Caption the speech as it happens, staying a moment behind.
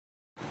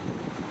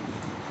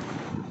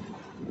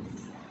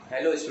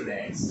Hello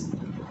students,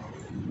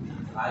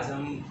 आज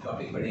हम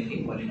topic पढ़ेंगे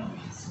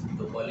पॉलिनोमियल्स।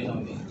 तो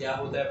पॉलिनोमियल क्या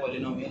होता है?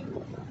 पॉलिनोमियल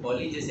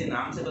पॉली जैसे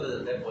नाम से पता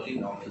चलता है,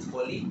 पॉलिनोमियल्स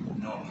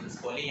पॉलिनोमियल्स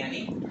पॉली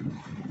यानी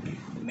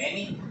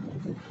मैनी,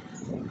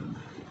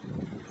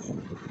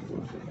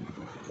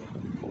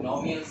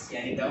 नोमियल्स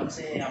यानी टर्म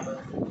से है यहाँ पर,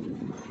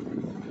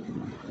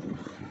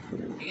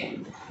 ठीक है।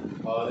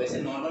 और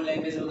वैसे नॉर्मल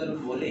लैंग्वेज में अगर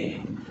बोले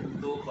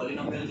तो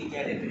पॉलिनोमियल की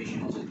क्या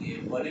डेफिनेशन हो सकती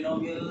है?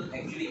 पॉलिनोमियल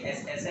एक्चुअली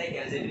ऐसा एक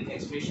एल्जेब्रिक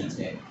एक्सप्रेशंस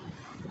है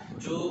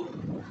जो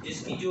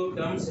जिसकी जो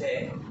टर्म्स है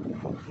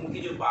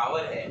उनकी जो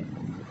पावर है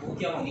वो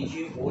क्या होनी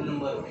चाहिए? होल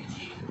नंबर होनी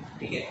चाहिए,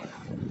 ठीक है।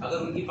 अगर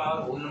उनकी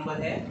पावर होल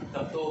नंबर है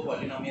तब तो वो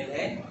पॉलिनोमियल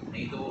है,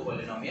 नहीं तो वो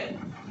पॉलिनोमियल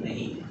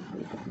नहीं है,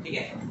 ठीक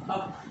है।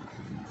 अब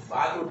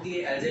बात उठती है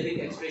एल्जेब्रिक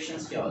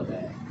एक्सप्रेशंस क्या होता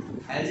है।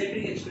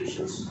 एल्जेब्रिक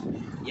एक्सप्रेशंस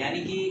यानी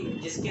कि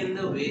जिसके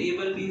अंदर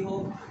वेरिएबल भी हो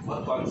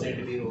और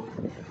कॉन्स्टेंट भी हो,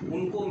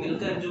 उनको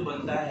मिलकर जो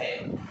बनता है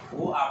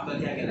वो आपका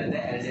क्या कहलाता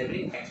है?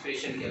 एल्जेब्रिक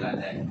एक्सप्रेशन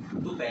कहलाता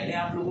है। तो पहले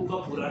आप लोगों का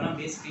पुराना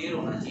बेस क्लियर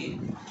होना चाहिए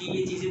कि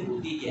ये चीज़ें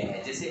होती क्या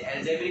है। जैसे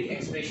एल्जेब्रिक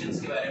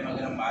एक्सप्रेशंस के बारे में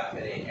अगर हम बात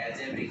करें,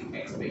 एल्जेब्रिक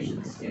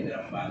एक्सप्रेशंस की अगर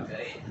हम बात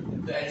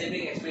करें तो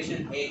एल्जेब्रिक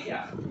एक्सप्रेशन है क्या?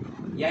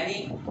 यानी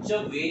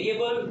जब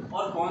वेरिएबल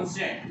और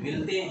कांस्टेंट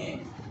मिलते हैं,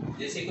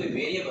 जैसे कोई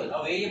वेरिएबल,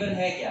 और वेरिएबल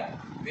है क्या?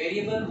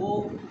 वेरिएबल वो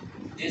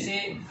जैसे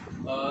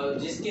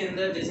जिसके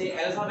अंदर जैसे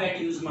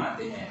अल्फ़ाबेट यूज़ में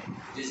आते हैं,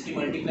 जिसकी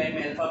मल्टीप्लाई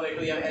में अल्फ़ाबेट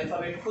हो या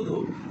अल्फ़ाबेट खुद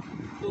हो,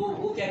 तो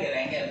वो क्या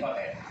कहलाएंगे?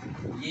 अल्फ़ाबेट।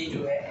 ये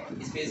जो है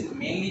स्पेस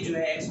मेनली जो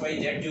है एक्स वाई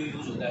जेड जो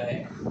यूज़ होता है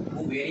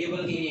वो वेरिएबल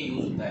के लिए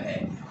यूज़ होता है,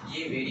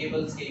 ये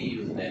वेरिएबल्स के लिए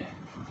यूज़ होता है,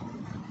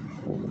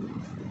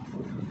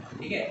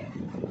 ठीक है।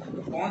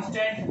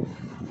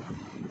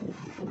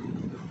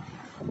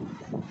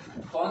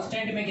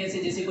 कांस्टेंट में कैसे?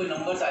 जैसे कोई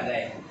नंबर्स आ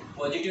जाए,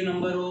 पॉजिटिव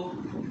नंबर हो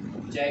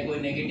चाहे कोई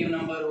नेगेटिव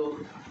नंबर हो,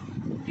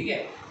 ठीक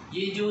है,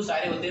 ये जो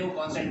सारे होते हैं वो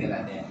कांस्टेंट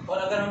कहलाते हैं। और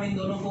अगर हम इन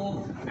दोनों को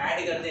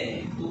ऐड करते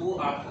हैं तो वो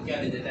आपको क्या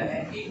दे देता है?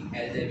 एक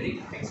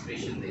एल्जेब्रिक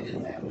एक्सप्रेशन दे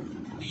देता है।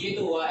 तो ये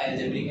तो हुआ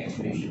एल्जेब्रिक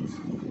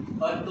एक्सप्रेशन।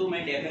 और तो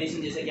मैं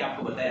डेफिनेशन जैसे कि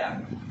आपको बताया,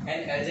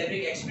 an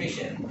algebraic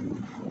expression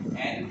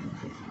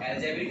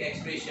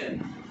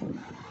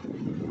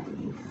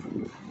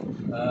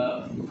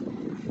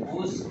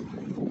whose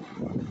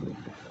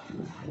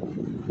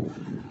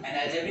an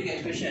algebraic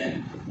expression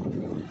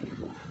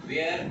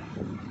where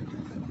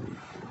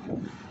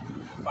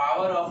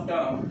power of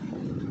term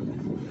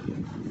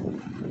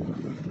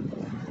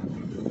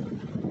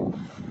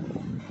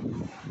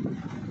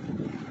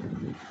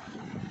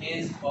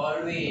is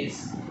always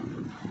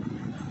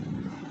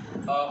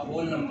a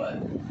whole number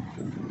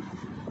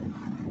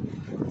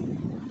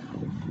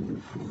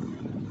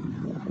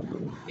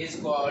is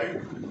called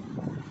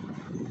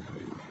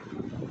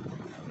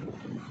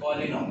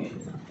polynomial।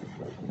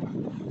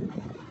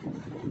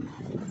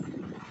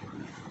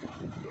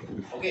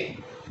 Okay,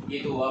 ये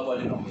तो हुआ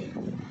पॉलिनोमियल।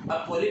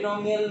 अब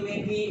पॉलिनोमियल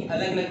में भी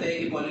अलग अलग तरह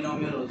के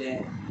पॉलिनोमियल होते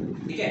हैं,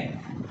 ठीक है।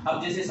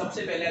 अब जैसे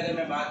सबसे पहले अगर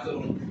मैं बात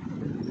करूं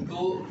तो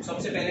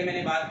सबसे पहले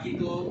मैंने बात की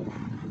तो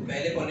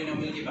पहले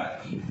पॉलिनोमियल की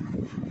बात की,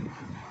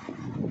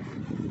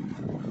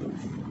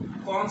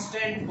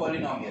 कांस्टेंट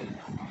पॉलिनोमियल।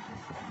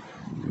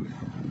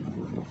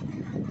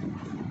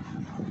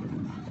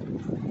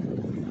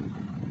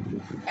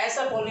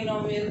 ऐसा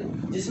पॉलिनोमियल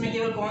जिसमें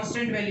केवल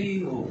कांस्टेंट वैल्यू ही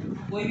हो,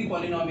 कोई भी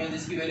पॉलिनोमियल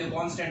जिसकी वैल्यू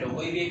कांस्टेंट हो,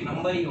 कोई भी एक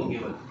नंबर ही हो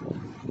केवल,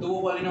 तो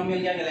वो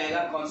पॉलिनोमियल क्या कहलाएगा?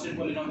 कांस्टेंट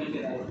पॉलिनोमियल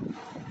कहलाएगा,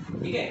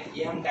 ठीक है।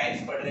 ये हम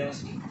टाइप्स पढ़ रहे हैं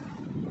उसकी,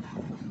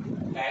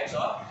 टाइप्स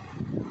ऑफ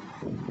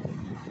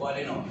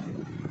पॉलिनोमियल।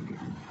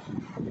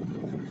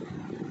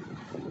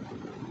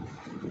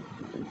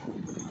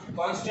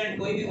 कांस्टेंट,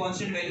 कोई भी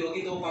कांस्टेंट वैल्यू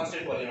होगी तो वो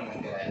कांस्टेंट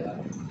पॉलिनोमियल कहलाएगा।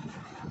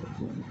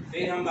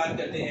 फिर हम बात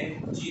करते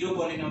हैं जीरो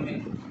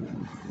पॉलिनोमियल।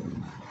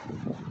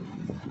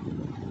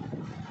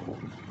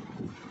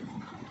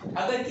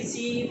 अगर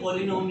किसी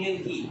पॉलिनोमियल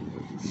की,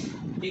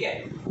 ठीक है,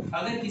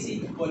 अगर किसी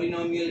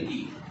पॉलिनोमियल की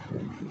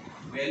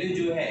वैल्यू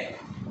जो है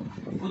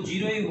वो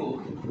जीरो ही हो,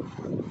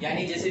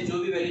 यानी जैसे जो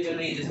भी वैल्यू चल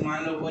रही है, जैसे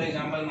मान लो फॉर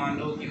एग्जांपल मान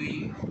लो कि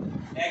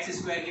एक्स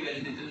स्क्वायर की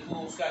वैल्यू देते तो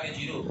उसका आगे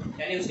जीरो,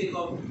 यानी उसके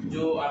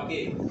जो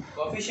आपके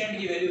कोफिशिएंट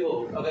की वैल्यू हो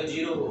अगर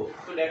जीरो हो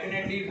तो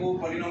डेफिनेटली वो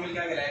पॉलिनोमियल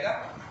क्या कहलाएगा?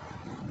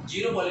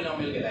 जीरो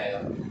पॉलिनोमियल कहलाएगा।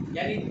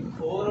 यानी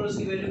ओवरऑल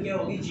उसकी वैल्यू क्या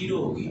होगी? जीरो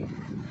होगी।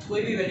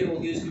 कोई भी वैल्यू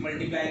होगी उसकी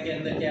मल्टीप्लाई के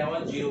अंदर क्या होगा?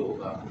 जीरो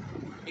होगा,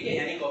 ठीक है।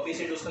 यानी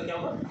कोफिशिएंट उसका क्या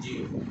होगा?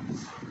 जीरो।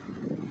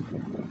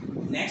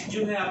 नेक्स्ट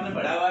जो है आपने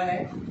पढ़ा हुआ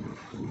है,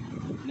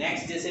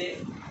 नेक्स्ट जैसे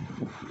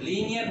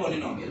लीनियर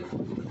पॉलिनोमियल।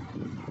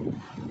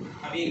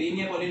 अब ये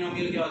लीनियर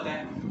पॉलिनोमियल क्या होता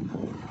है?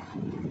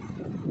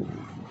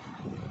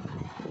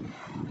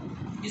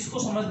 इसको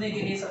समझने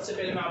के लिए सबसे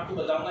पहले मैं आपको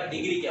बताऊंगा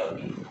डिग्री क्या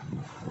होती है।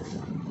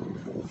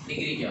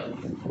 डिग्री क्या होती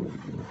है?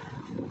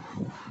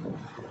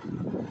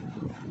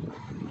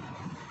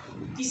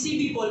 किसी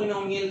भी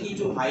पॉलिनोमियल की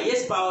जो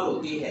हाईएस्ट पावर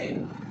होती है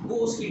वो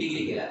उसकी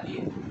डिग्री कहलाती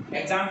है।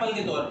 एग्जांपल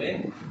के तौर पे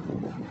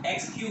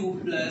x³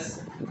 प्लस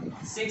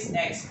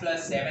 6x प्लस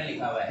 7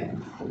 लिखा हुआ है,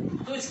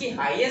 तो इसकी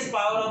highest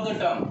power of the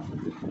term,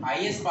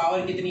 highest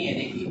power कितनी है?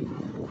 देखिए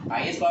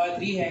हाईएस्ट पावर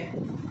 3 है,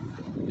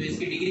 तो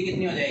इसकी डिग्री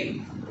कितनी हो जाएगी?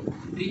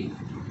 3।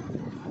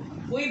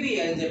 कोई भी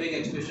अलजेब्रिक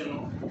एक्सप्रेशन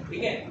हो,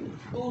 ठीक है,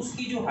 तो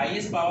उसकी जो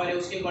हाईएस्ट पावर है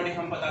उसके अकॉर्डिंग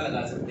हम पता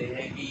लगा सकते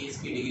हैं कि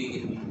इसकी डिग्री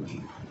कितनी होगी।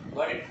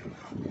 Got it.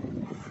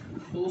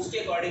 तो उसके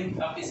अकॉर्डिंग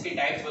अब इसके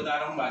टाइप्स बता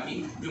रहा हूँ। बाकी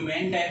जो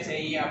मेन टाइप्स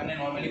है ये आपने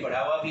नॉर्मली पढ़ा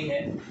हुआ भी है।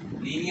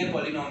 लीनियर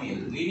पॉलिनोमियल,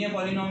 लीनियर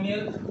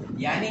पॉलिनोमियल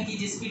यानी कि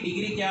जिसकी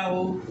डिग्री क्या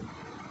हो,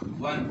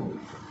 1 हो।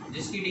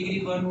 जिसकी डिग्री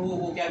 1 हो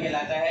वो क्या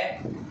कहलाता है,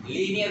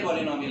 लीनियर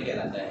पॉलिनोमियल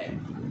कहलाता है।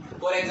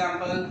 फॉर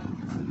एग्जांपल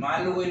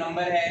मान लो कोई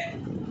नंबर है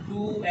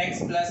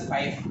 2x +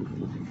 5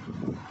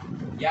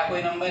 या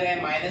कोई नंबर है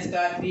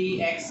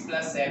 -3x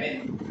 +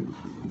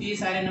 7। ये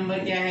सारे नंबर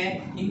क्या है,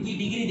 इनकी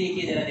डिग्री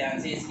देखिए जरा ध्यान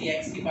से, इसकी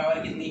x की पावर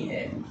कितनी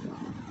है,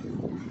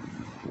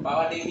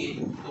 पावर देखिए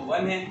तो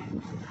 1 है,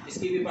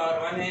 इसकी भी पावर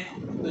 1 है।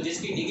 तो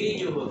जिसकी डिग्री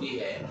जो होती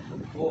है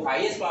वो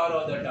highest power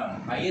of the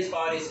term, highest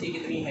power इसकी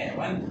कितनी है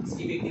 1,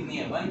 इसकी भी कितनी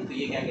है 1, तो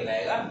ये क्या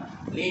कहलाएगा,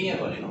 लीनियर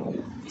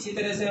पॉलिनोमियल। इसी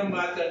तरह से हम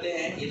बात करते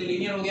हैं, ये तो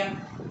लीनियर हो गया।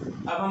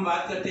 अब हम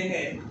बात करते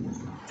हैं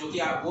जो कि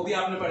आप वो भी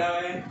आपने पढ़ा हुआ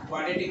है,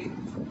 क्वाड्रेटिक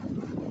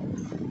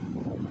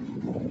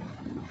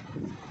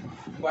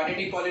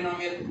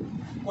पॉलिनोमियल।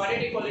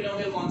 क्वाड्रेटिक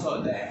पॉलिनोमियल कौन सा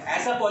होता है,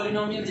 ऐसा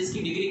पॉलिनोमियल जिसकी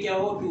डिग्री क्या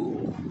हो, 2 हो।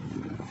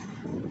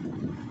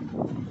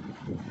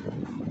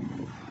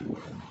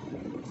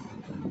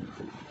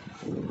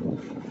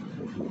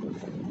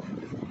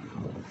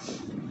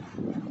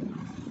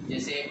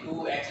 जैसे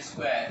 2x² +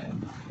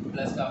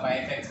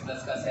 5x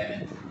 +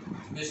 7,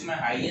 तो इसमें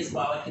हाईएस्ट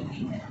पावर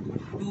कितनी है,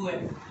 2 है,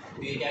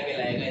 तो ये क्या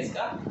कहलाएगा,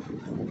 इसका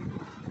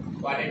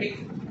क्वाड्रेटिक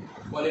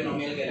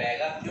पॉलिनोमियल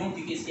कहलाएगा। क्यों,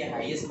 क्योंकि इसकी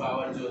हाईएस्ट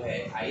पावर जो है,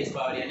 हाईएस्ट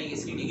पावर यानी कि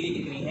इसकी डिग्री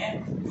कितनी है,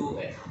 2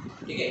 है।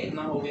 ठीक है,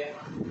 इतना हो गया।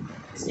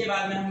 इसके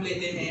बाद में हम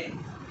लेते हैं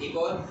एक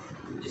और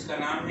जिसका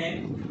नाम है,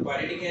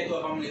 क्वाड्रेटिक है तो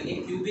अब हम लेंगे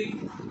क्यूबिक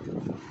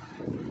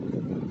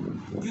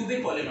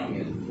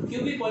पॉलिनोमियल।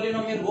 क्यूबिक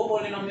पॉलिनोमियल वो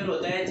पॉलिनोमियल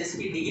होता है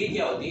जिसकी डिग्री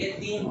क्या होती है,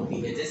 3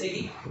 होती है। जैसे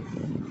कि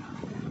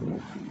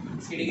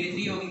इसकी डिग्री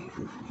 3 होगी।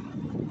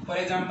 For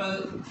example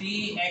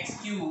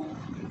 3x³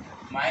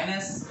 -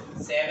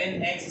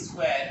 7x² +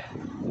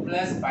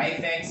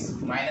 5x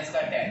 -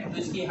 10, तो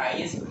इसकी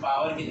हाईएस्ट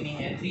पावर कितनी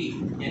है, 3,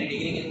 यानी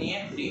डिग्री कितनी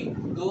है, 3।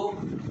 तो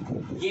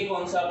ये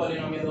कौन सा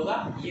पॉलिनोमियल होगा,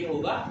 ये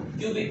होगा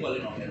क्यूबिक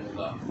पॉलिनोमियल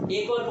होगा।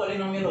 एक और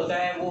पॉलिनोमियल होता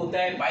है, वो होता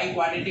है बाई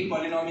क्वाड्रेटिक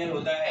पॉलिनोमियल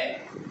होता है।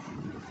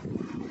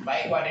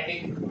 बाई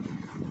क्वाड्रेटिक,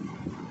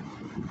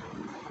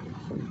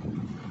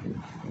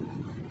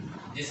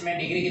 जिसमें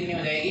डिग्री कितनी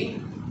हो जाएगी,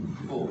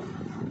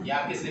 4। ये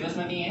आपके सिलेबस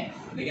में नहीं है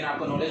लेकिन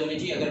आपको नॉलेज होनी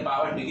चाहिए। अगर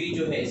पावर डिग्री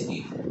जो है इसकी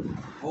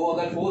वो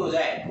अगर 4 हो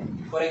जाए,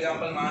 फॉर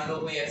एग्जांपल मान लो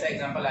कोई ऐसा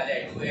एग्जांपल आ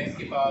जाए 2x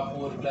की पावर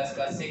 4 प्लस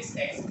का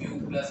 6x³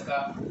 प्लस का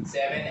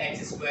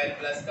 7x²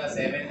 प्लस का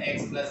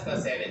 7x प्लस का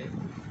 7,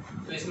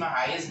 तो इसमें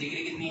हाईएस्ट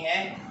डिग्री कितनी है,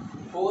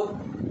 4।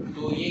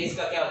 तो ये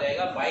इसका क्या हो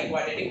जाएगा, बाई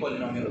क्वाड्रेटिक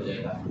पॉलिनोमियल हो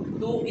जाएगा।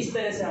 तो इस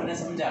तरह से हमने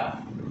समझा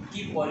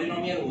कि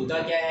पॉलिनोमियल होता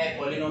क्या है,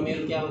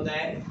 पॉलिनोमियल क्या होता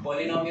है,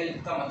 पॉलिनोमियल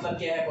का मतलब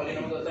क्या है,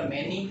 पॉलिनोमियल होता है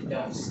मैनी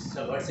टर्म्स,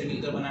 सब वर्ड से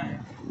मिलकर बना है,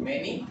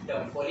 मैनी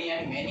टर्म, पॉली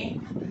यानी मैनी,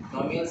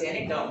 नोमियल्स यानी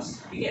टर्म्स,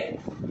 ठीक है।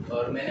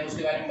 और मैंने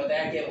उसके बारे में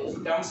बताया कि उस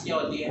टर्म्स क्या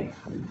होती है।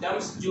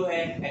 टर्म्स जो है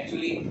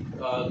एक्चुअली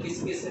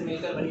किस किस से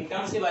मिलकर बनी,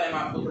 टर्म्स के बारे में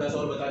आपको थोड़ा सा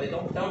और बता देता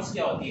हूँ। टर्म्स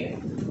क्या होती है,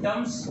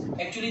 टर्म्स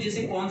एक्चुअली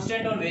जैसे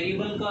कांस्टेंट और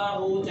वेरिएबल का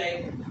हो, चाहे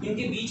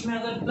इनके बीच में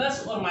अगर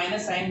प्लस और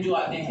माइनस साइन जो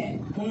आते हैं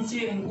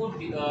उनसे उनको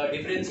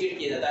डिफ्रेंशिएट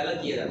किया जाता है,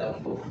 अलग किया जाता है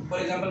उनको। फॉर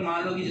एग्जांपल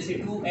मान लो कि जैसे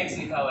 2x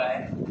लिखा हुआ है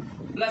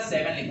प्लस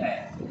 7 लिखा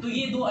है, तो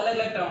ये दो अलग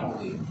अलग टर्म हो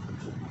गई।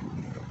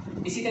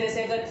 इसी तरह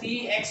से अगर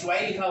 3xy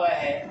लिखा हुआ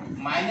है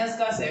माइनस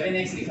का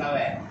 7x लिखा हुआ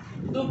है,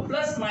 तो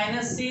प्लस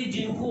माइनस से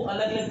जिनको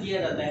अलग अलग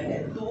किया जाता है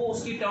तो वो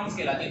उसकी टर्म्स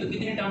कहलाती है। तो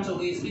कितनी टर्म्स हो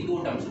गई, इसकी 2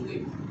 टर्म्स हो गई,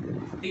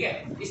 ठीक है।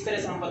 इस तरह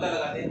से हम पता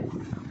लगाते हैं।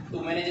 तो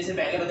मैंने जैसे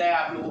पहले बताया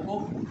आप लोगों को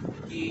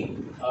कि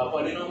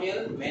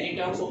पॉलिनोमियल मैनी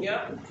टर्म्स हो गया,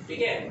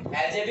 ठीक है।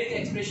 अलजेब्रिक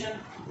एक्सप्रेशन,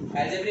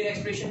 अलजेब्रिक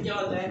एक्सप्रेशन क्या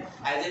होता है,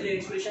 अलजेब्रिक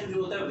एक्सप्रेशन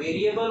जो होता है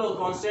वेरिएबल और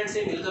कांस्टेंट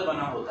से मिलकर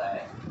बना होता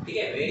है, ठीक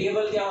है।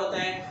 वेरिएबल क्या होता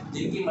है,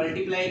 जिनकी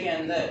मल्टीप्लाई के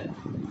अंदर,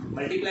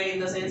 मल्टीप्लाई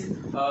इन द सेंस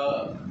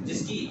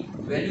जिसकी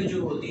वैल्यू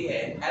जो होती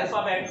है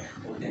अल्फ़ाबेट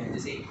होते हैं,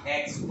 जैसे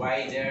x, y,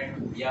 z,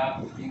 या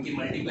इनकी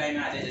मल्टीप्लाई में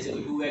आ जाए, जैसे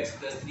कोई 2x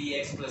 +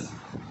 3x +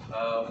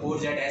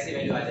 4z ऐसे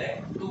वैल्यू आ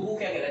जाए, तो वो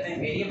क्या कहलाते हैं,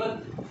 वेरिएबल।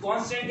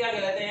 कांस्टेंट क्या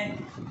कहलाते हैं,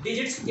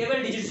 डिजिट्स,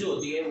 केवल डिजिट्स जो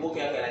होती है वो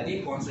क्या कहलाती है,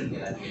 कांस्टेंट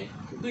कहलाती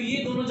है। तो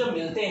ये दोनों जब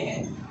मिलते हैं,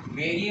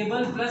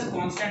 वेरिएबल प्लस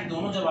कांस्टेंट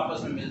दोनों जब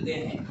आपस में मिलते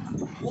हैं,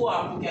 वो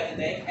आपको क्या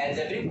देता है, एक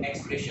अलजेब्रिक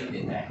एक्सप्रेशन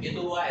देता है। ये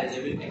तो हुआ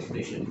अलजेब्रिक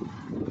एक्सप्रेशन,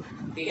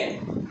 ठीक है।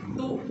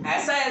 तो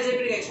ऐसा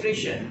अलजेब्रिक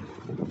एक्सप्रेशन,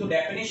 तो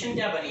डेफिनेशन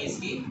क्या बनी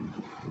इसकी,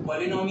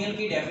 पॉलिनोमियल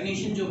की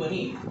डेफिनेशन जो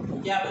बनी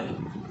वो क्या बनी,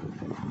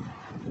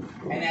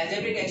 N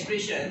algebraic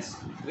expressions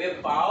where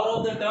power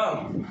of the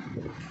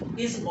term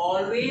is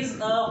always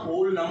a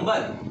whole number,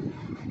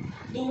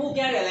 तो वो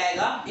क्या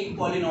कहलाएगा, एक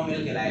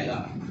पॉलिनोमियल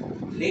कहलाएगा।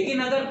 लेकिन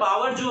अगर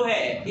पावर जो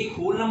है एक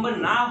होल नंबर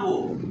ना हो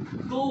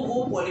तो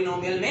वो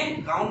पॉलिनोमियल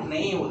में काउंट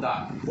नहीं होता।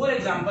 फॉर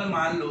एग्जांपल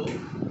मान लो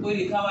कोई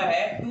लिखा हुआ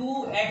है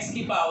 2x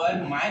की पावर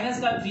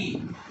 -3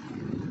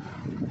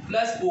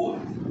 + 4,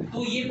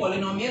 तो ये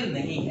पॉलिनोमियल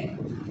नहीं है।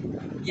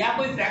 या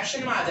कोई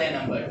फ्रैक्शन में आ जाए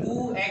नंबर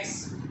 2x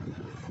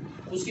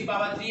उसकी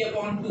पावर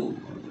 3/2,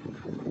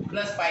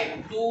 प्लस 5,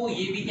 तो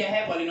ये भी क्या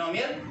है,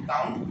 पॉलिनोमियल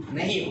काउंट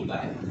नहीं होता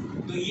है।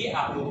 तो ये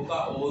आप लोगों का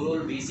ओवरऑल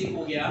बेसिक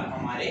हो गया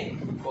हमारे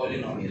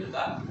पॉलिनोमियल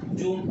का,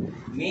 जो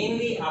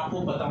मेनली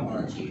आपको पता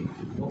होना चाहिए।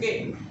 ओके,